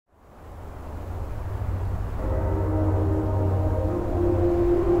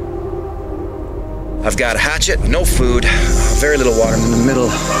I've got a hatchet, no food, very little water. I'm in the middle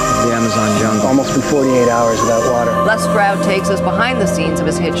of the Amazon jungle. Almost been 48 hours without water. Les Stroud takes us behind the scenes of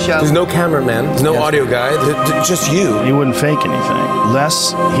his hit show. There's no cameraman, there's no audio guy, just you. He wouldn't fake anything.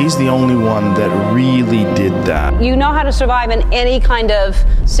 Les, he's the only one that really did that. You know how to survive in any kind of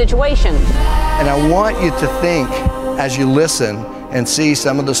situation. And I want you to think, as you listen and see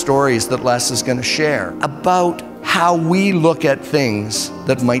some of the stories that Les is going to share, about how we look at things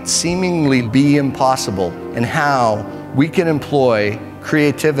that might seemingly be impossible and how we can employ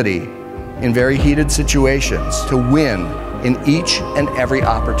creativity in very heated situations to win in each and every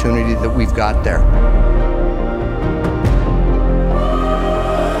opportunity that we've got there.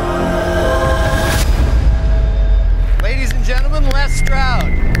 Ladies and gentlemen, Les Stroud.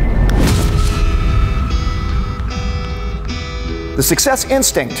 The success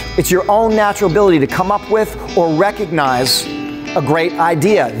instinct, it's your own natural ability to come up with or recognize a great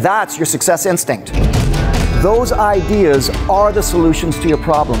idea. That's your success instinct. Those ideas are the solutions to your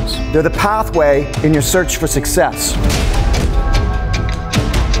problems. They're the pathway in your search for success.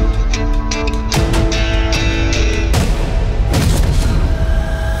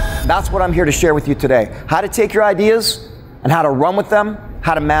 That's what I'm here to share with you today. How to take your ideas and how to run with them,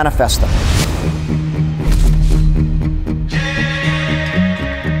 how to manifest them.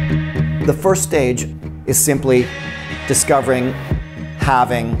 The first stage is simply discovering,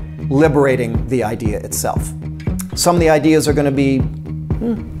 having, liberating the idea itself. Some of the ideas are going to be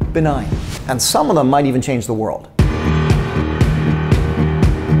benign, and some of them might even change the world.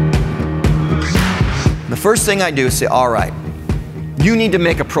 The first thing I do is say, all right, you need to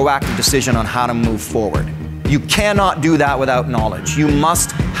make a proactive decision on how to move forward. You cannot do that without knowledge. You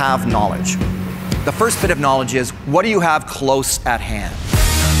must have knowledge. The first bit of knowledge is, what do you have close at hand?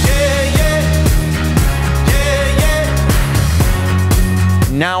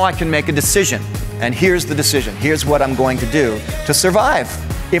 Now I can make a decision, and here's the decision. Here's what I'm going to do to survive.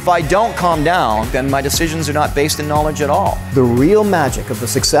 If I don't calm down, then my decisions are not based in knowledge at all. The real magic of the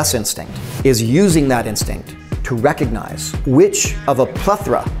success instinct is using that instinct to recognize which of a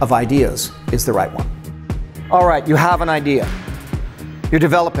plethora of ideas is the right one. All right, you have an idea. You're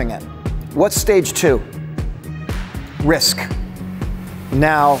developing it. What's stage 2? Risk.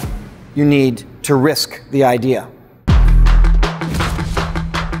 Now you need to risk the idea.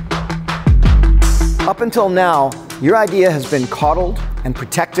 Up until now, your idea has been coddled and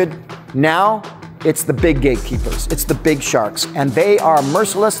protected. Now, it's the big gatekeepers. It's the big sharks. And they are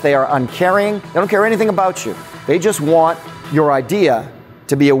merciless. They are uncaring. They don't care anything about you. They just want your idea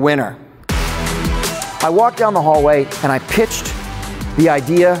to be a winner. I walked down the hallway and I pitched the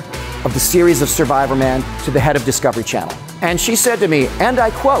idea of the series of Survivorman to the head of Discovery Channel. And she said to me, and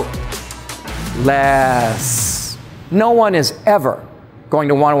I quote, Les, no one is ever going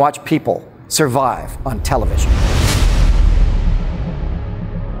to want to watch people survive on television.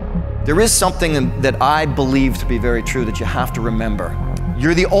 There is something that I believe to be very true that you have to remember.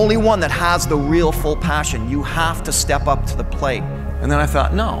 You're the only one that has the real full passion. You have to step up to the plate. And then I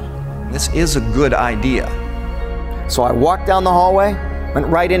thought, no, this is a good idea. So I walked down the hallway, went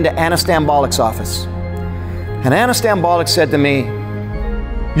right into Anna Stambolik's office. And Anna Stambolik said to me,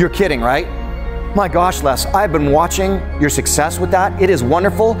 you're kidding, right? My gosh, Les, I've been watching your success with that. It is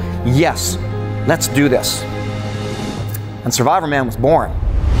wonderful. Yes, let's do this. And Survivorman was born.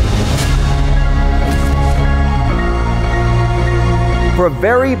 For a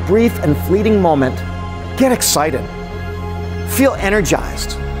very brief and fleeting moment, get excited. Feel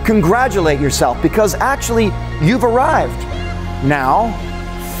energized. Congratulate yourself because actually you've arrived. Now,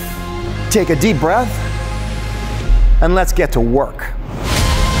 take a deep breath and let's get to work.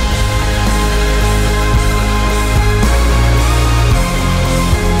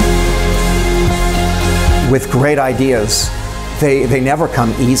 With great ideas, they never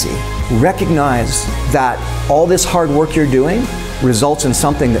come easy. Recognize that all this hard work you're doing results in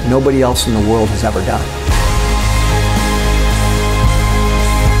something that nobody else in the world has ever done.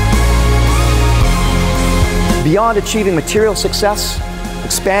 Beyond achieving material success,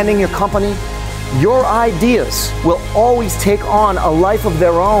 expanding your company, your ideas will always take on a life of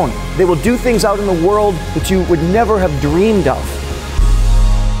their own. They will do things out in the world that you would never have dreamed of.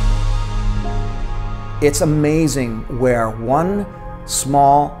 It's amazing where one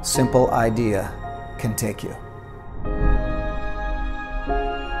small, simple idea can take you.